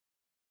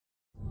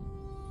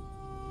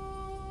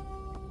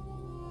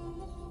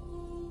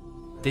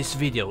This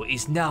video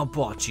is now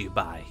brought to you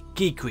by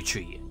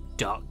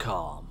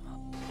geekretreat.com.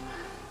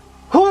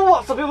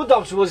 What's up people,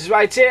 Dobbsyrules is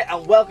right here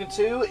and welcome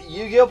to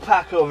Yu-Gi-Oh!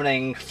 Pack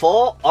opening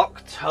for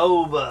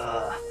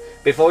October.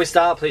 Before we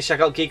start, please check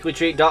out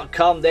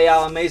geekretreat.com, they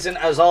are amazing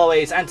as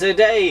always. And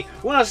today,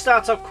 we're going to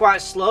start off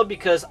quite slow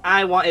because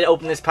I wanted to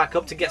open this pack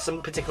up to get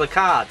some particular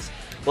cards.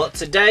 But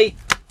today,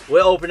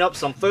 we're opening up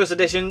some first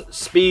edition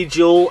Speed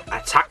Duel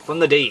Attack from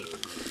the Deep.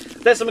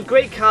 There's some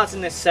great cards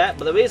in this set,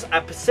 but there is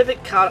a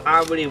specific card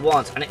I really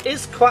want, and it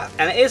is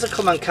a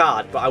common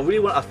card, but I really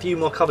want a few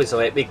more copies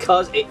of it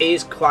because it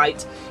is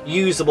quite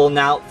usable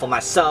now for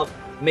myself,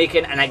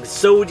 making an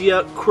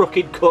Exodia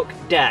Crooked Cook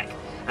deck,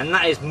 and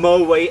that is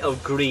Mo Way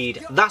of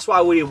Greed. That's what I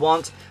really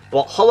want.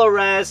 But holo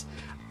rares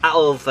out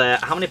of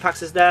how many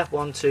packs is there?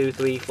 1, 2,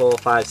 3, 4,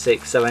 5,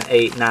 6, 7,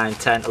 8, 9,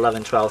 10,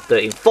 11, 12,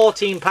 13,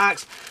 14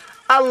 packs.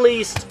 At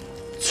least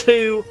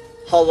 2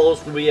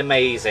 holos would be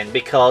amazing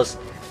because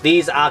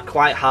these are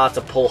quite hard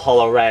to pull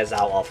holo rares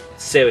out of.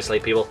 Seriously,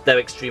 people, they're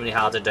extremely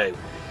hard to do.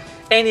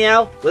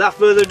 Anyhow, without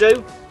further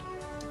ado,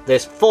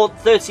 there's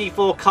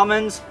 34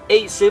 commons,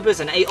 8 supers,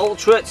 and 8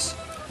 ultras.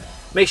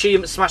 Make sure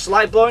you smash the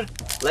like button.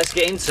 Let's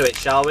get into it,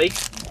 shall we?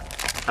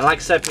 And like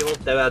I said, people,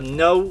 there are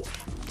no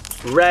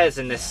rares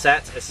in this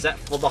set except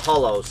for the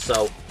holos,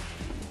 so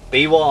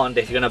be warned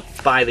if you're going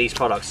to buy these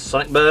products.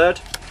 Sonic Bird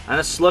and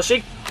a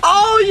Slushy.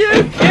 Oh,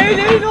 you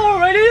kidding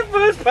already?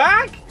 First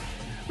pack?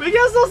 We get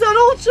ourselves an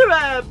ultra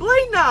rare,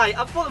 Blade Knight.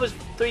 I thought there was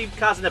 3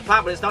 cards in the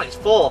pack, but it's not, it's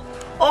 4.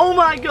 Oh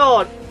my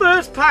god,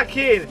 first pack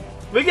in.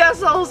 We get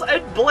ourselves a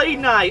Blade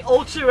Knight,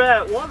 ultra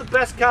rare, one of the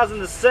best cards in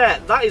the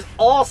set. That is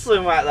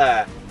awesome right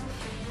there.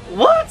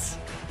 What?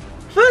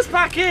 First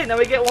pack in and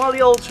we get one of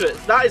the ultras.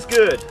 That is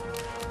good.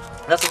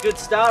 That's a good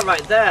start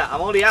right there. I'm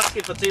only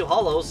asking for 2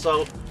 holos,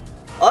 so...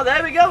 Oh,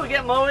 there we go, we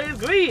get Mo Way of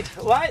Greed.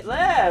 Right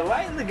there,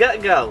 right in the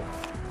get-go.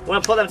 I'm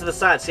going to put them to the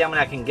side, see how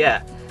many I can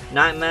get.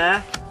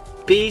 Nightmare,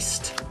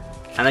 Beast,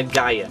 and a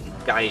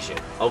Gaiju.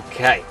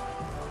 Okay.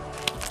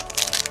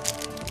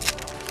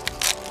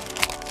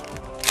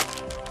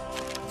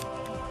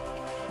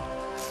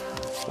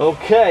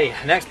 Okay,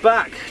 next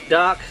pack.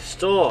 Dark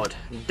Stored.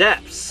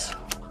 Depths.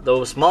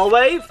 The Small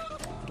Wave.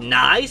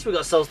 Nice. We got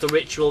ourselves the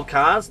Ritual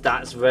cards.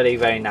 That's very,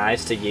 very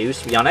nice to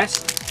use, to be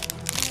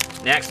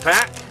honest. Next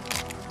pack.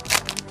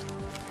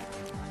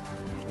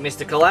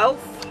 Mystical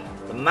Elf.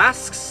 The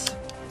Masks.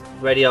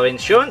 Radio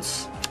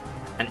Insurance.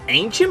 An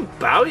Ancient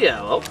Barrier.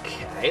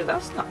 Okay,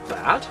 that's not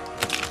bad.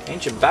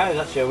 Ancient Barrier is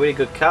actually a really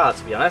good card,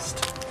 to be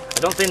honest. I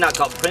don't think that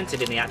got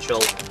printed in the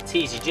actual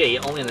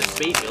TCG, only in the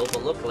Speed Duel,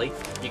 but luckily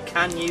you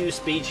can use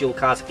Speed Duel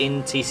cards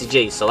in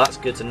TCG, so that's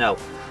good to know.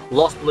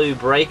 Lost Blue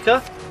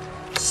Breaker,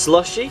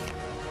 Slushy,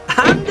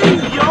 and the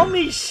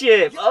Yomi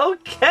Ship.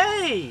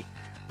 Okay,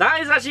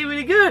 that is actually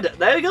really good.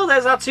 There we go,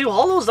 there's our 2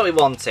 holos that we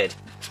wanted.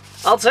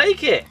 I'll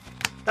take it.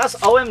 That's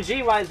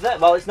OMG right there.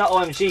 Well, it's not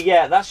OMG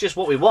yet, that's just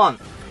what we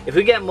want. If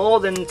we get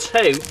more than 2,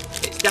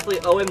 it's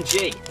definitely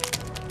OMG.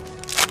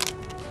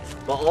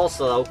 But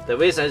also,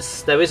 there is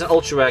an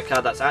ultra rare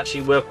card that's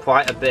actually worth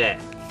quite a bit.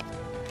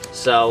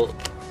 So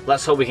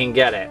let's hope we can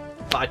get it.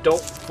 But I don't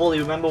fully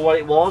remember what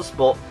it was,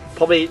 but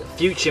probably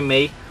future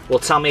me will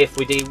tell me if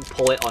we do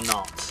pull it or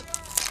not.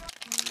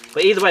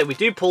 But either way, we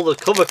do pull the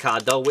cover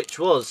card though, which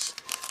was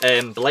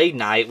Blade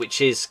Knight,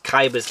 which is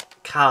Kaiba's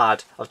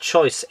card of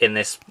choice in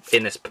this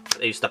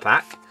booster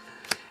pack.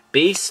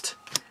 Beast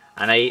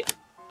and a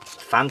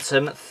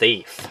Phantom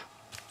Thief.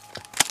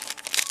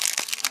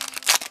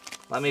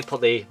 Let me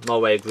put the Mo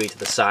Way of Greed to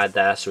the side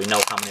there so we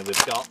know how many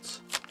we've got.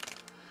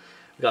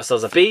 We've got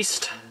ourselves a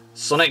Beast,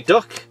 Sonic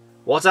Duck,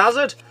 Water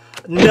Hazard.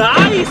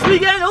 Nice! We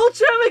get an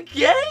Ultra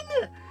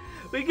again!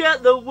 We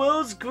get the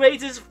world's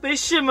greatest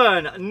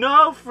fisherman.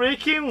 No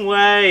freaking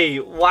way.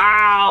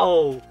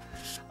 Wow.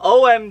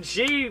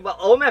 OMG. Well,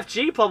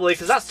 OMFG probably,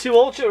 because that's 2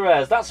 Ultra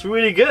Rares. That's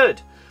really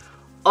good.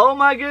 Oh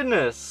my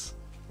goodness.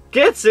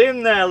 Get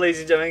in there, ladies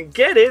and gentlemen.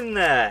 Get in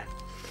there.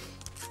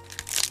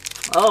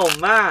 Oh,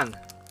 man.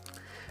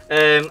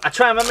 I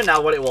try to remember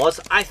now what it was.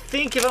 I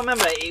think if I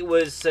remember, it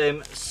was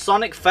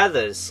Sonic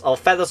Feathers, or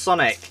Feather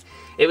Sonic.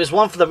 It was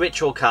one for the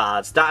Ritual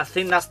cards. I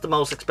think that's the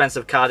most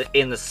expensive card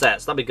in the set,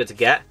 so that'd be good to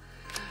get.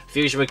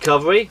 Fusion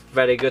Recovery,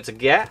 very good to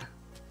get.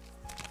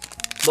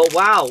 But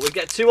wow, we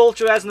get 2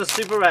 Ultra Rares and a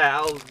Super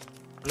Rare. Oh,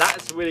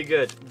 that's really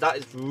good. That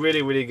is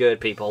really, really good,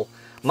 people.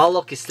 My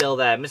luck is still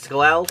there.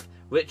 Mystical Elf,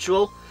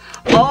 Ritual.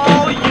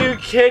 Oh, you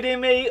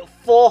kidding me?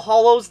 4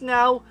 holos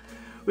now?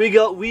 We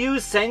got Ryu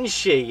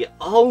Senshi.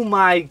 Oh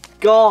my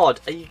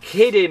god. Are you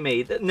kidding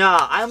me?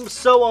 Nah, I'm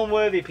so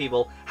unworthy,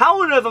 people.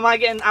 How on earth am I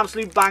getting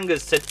absolute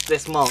bangers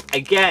this month?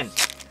 Again.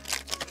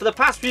 For the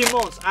past few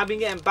months, I've been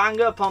getting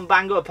banger upon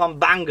banger upon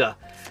banger.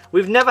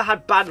 We've never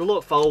had bad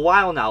luck for a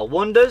while now.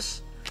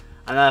 Wonders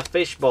and a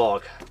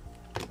Fishborg.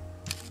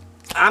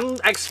 I'm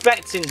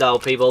expecting, though,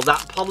 people,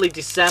 that probably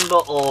December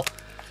or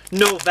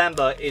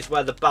November is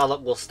where the bad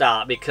luck will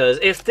start, because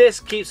if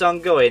this keeps on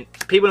going,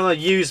 people are going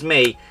to use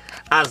me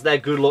as their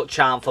good luck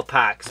charm for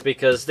packs,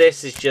 because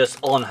this is just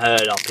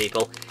unheard of,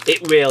 people.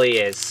 It really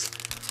is.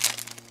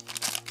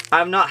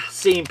 I've not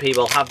seen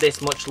people have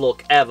this much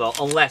luck ever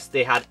unless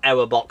they had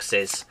error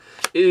boxes.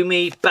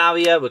 Umi,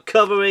 barrier,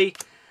 recovery.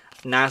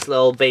 Nice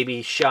little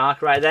baby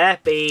shark right there.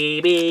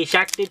 Baby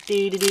shark. Move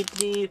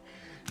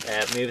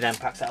them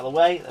packs out of the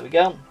way. There we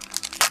go.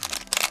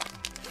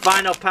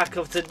 Final pack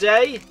of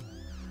today.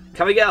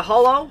 Can we get a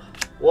holo?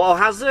 War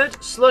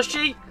hazard?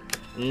 Slushy?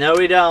 No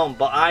we don't,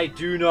 but I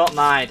do not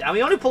mind. And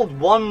we only pulled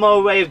one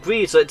Moray of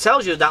Greed, so it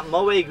tells you that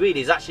Moray of Greed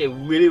is actually a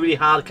really, really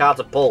hard card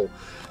to pull.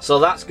 So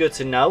that's good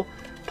to know.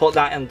 Put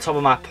that on top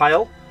of my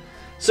pile.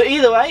 So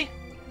either way,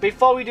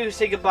 before we do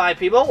say goodbye,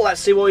 people,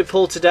 let's see what we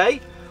pulled today.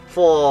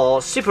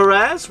 For super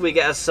rares, we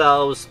get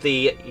ourselves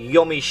the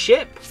Yomi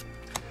ship.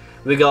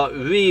 We got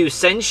Ryu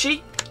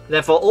Senshi.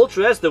 Then for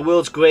ultra rares, the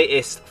world's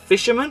greatest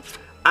fisherman.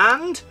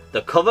 And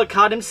the cover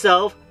card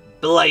himself,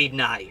 Blade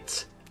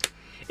Knight.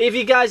 If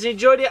you guys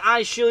enjoyed it,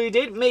 I surely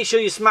did. Make sure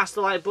you smash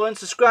the like button,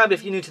 subscribe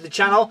if you're new to the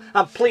channel,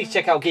 and please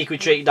check out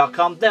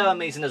geekretreat.com. They're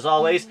amazing as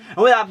always. And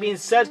with that being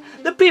said,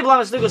 the people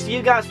I'm still to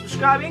you guys for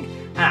subscribing,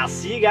 and I'll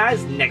see you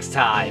guys next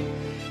time.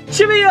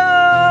 Cheerio!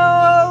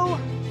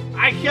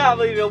 I can't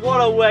believe it. What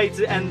a way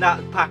to end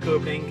that pack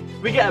opening.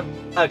 We get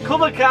a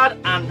cover card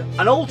and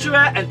an ultra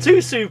rare and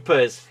 2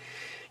 supers.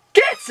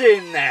 Get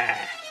in there!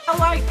 I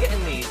like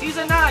getting these. These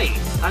are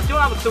nice. I don't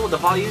have a clue what the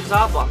values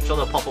are, but I'm sure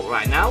they'll pop up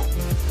right now.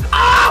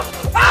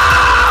 Ah!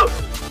 Ah!